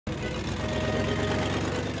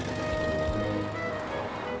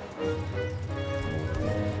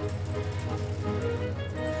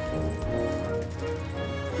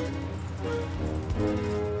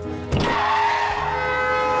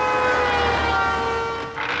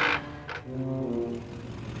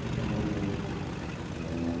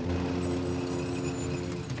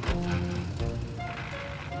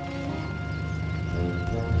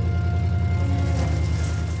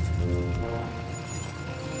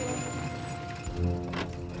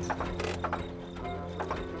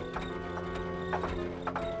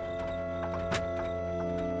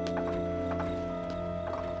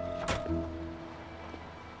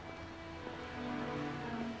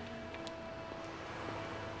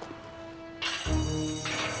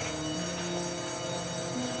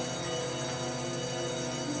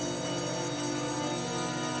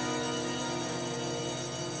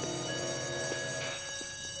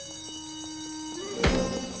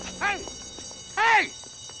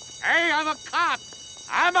I'm a cop.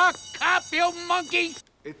 I'm a cop, you monkeys.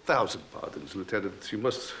 1,000 pardons, Lieutenant. You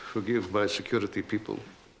must forgive my security people.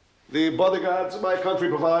 The bodyguards my country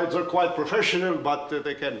provides are quite professional, but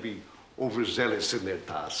they can be overzealous in their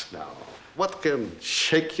task now. What can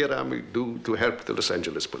Sheikh Yarami do to help the Los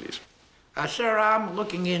Angeles police? Sir, I'm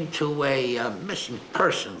looking into a missing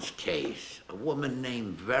persons case. A woman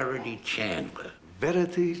named Verity Chandler.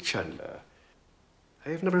 Verity Chandler? I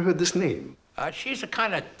have never heard this name. She's a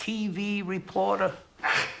kind of TV reporter.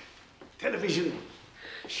 Television.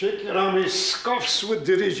 Sheikh Yarami scoffs with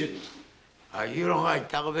derision. You don't like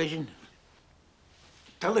television?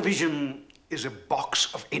 Television is a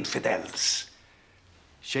box of infidels.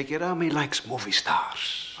 Sheikh Yarami likes movie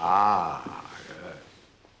stars.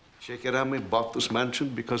 Sheikh Yarami bought this mansion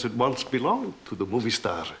because it once belonged to the movie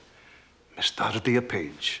star, Miss Dorothea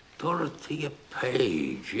Page. Dorothea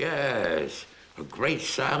Page, yes. A great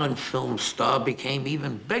silent film star became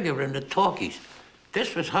even bigger in the talkies.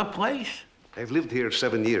 This was her place? I've lived here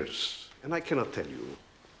 7 years, and I cannot tell you.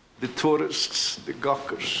 The tourists, the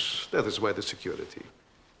gawkers, that is why the security.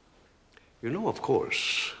 You know, of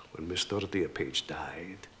course, when Miss Dorothea Page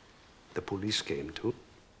died, the police came too.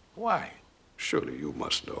 Why? Surely you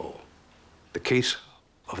must know. The case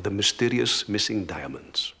of the mysterious missing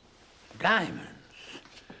diamonds. Diamonds?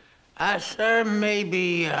 Sir,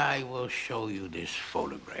 maybe I will show you this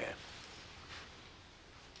photograph.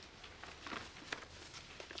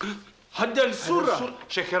 هذا الصورة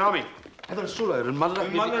شيخ يرامي هذا الصورة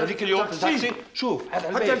المرة هذيك اليوم في التاكسي شوف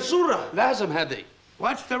هذا الصورة لازم هذه.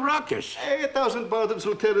 What's the ruckus? 1,000 pardons,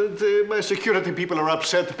 Lieutenant. My security people are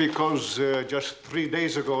upset because just 3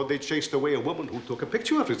 days ago they chased away a woman who took a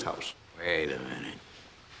picture of his house. Wait a minute.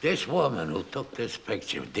 This woman who took this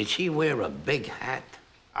picture, did she wear a big hat?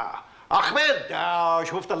 أحمد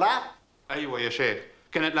شفت لا؟ أيوة يا شيخ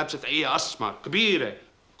كانت لابسة عية أسمر كبيرة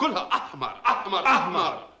كلها أحمر أحمر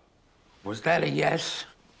أحمر. Was that a yes?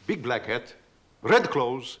 Big black hat, red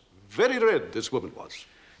clothes, very red this woman was.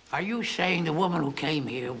 Are you saying the woman who came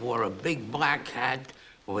here wore a big black hat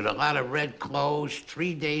with a lot of red clothes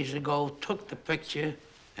 3 days ago, took the picture,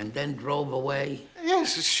 and then drove away?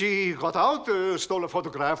 Yes, she got out, stole a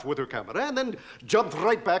photograph with her camera, and then jumped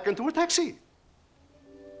right back into her taxi.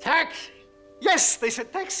 Taxi? Yes, they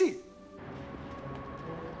said taxi.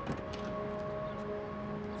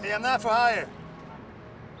 Hey, I'm not for hire.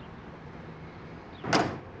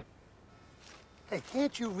 Hey,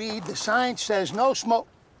 can't you read? The sign says no smoke.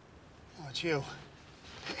 Oh, it's you.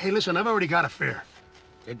 Hey, listen, I've already got a fare.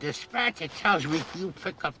 The dispatcher tells me you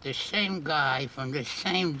pick up the same guy from the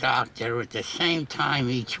same doctor at the same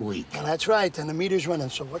time each week. Well, that's right, and the meter's running,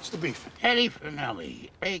 so what's the beef? Eddie Finelli,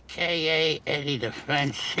 a.k.a. Eddie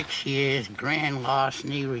Defense, 6 years, grand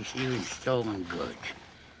larceny, receiving stolen goods.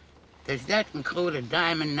 Does that include a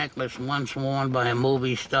diamond necklace once worn by a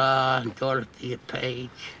movie star, Dorothea Page?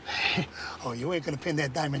 Oh, you ain't gonna pin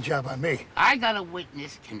that diamond job on me. I got a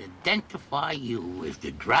witness can identify you as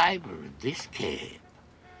the driver of this cab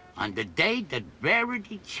on the day that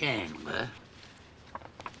Verity Chandler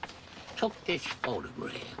took this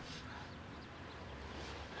photograph.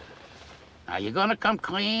 Now, you gonna come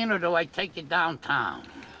clean, or do I take you downtown?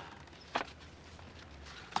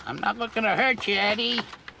 I'm not looking to hurt you, Eddie.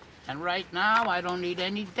 And right now, I don't need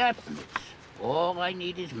any definites. All I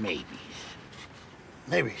need is maybes.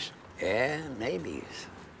 Maybes? Yeah, maybes.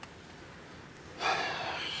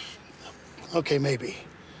 Okay, maybe.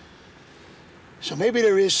 So maybe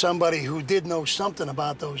there is somebody who did know something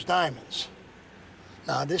about those diamonds.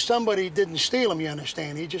 Now, this somebody didn't steal them, you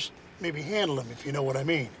understand? He just maybe handled them, if you know what I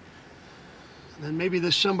mean. And then maybe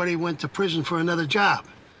this somebody went to prison for another job.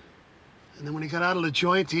 And then when he got out of the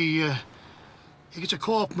joint, he gets a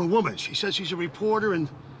call from a woman. She says she's a reporter and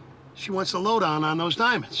she wants the lowdown on those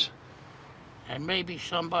diamonds. And maybe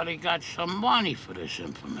somebody got some money for this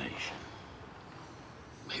information.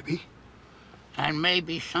 Maybe. And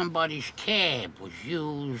maybe somebody's cab was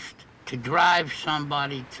used to drive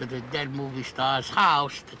somebody to the dead movie star's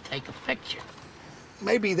house to take a picture.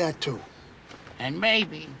 Maybe that, too. And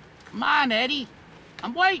maybe... Come on, Eddie.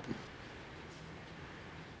 I'm waiting.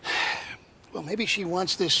 Well, maybe she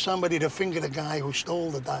wants this somebody to finger the guy who stole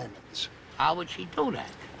the diamonds. How would she do that?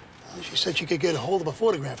 Well, she said she could get a hold of a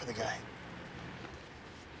photograph of the guy.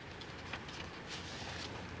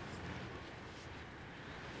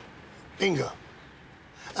 Bingo.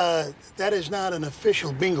 That is not an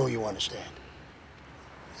official bingo, you understand.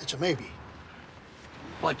 It's a maybe.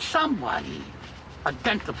 But somebody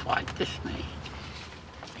identified this man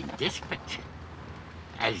in this picture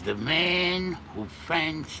as the man who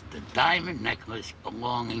fenced the diamond necklace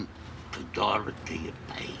belonging to Dorothea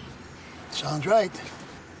Page. Sounds right.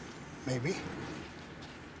 maybe.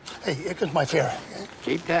 Hey, here comes my fare.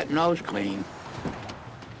 Keep that nose clean.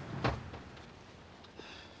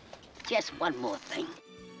 Just one more thing.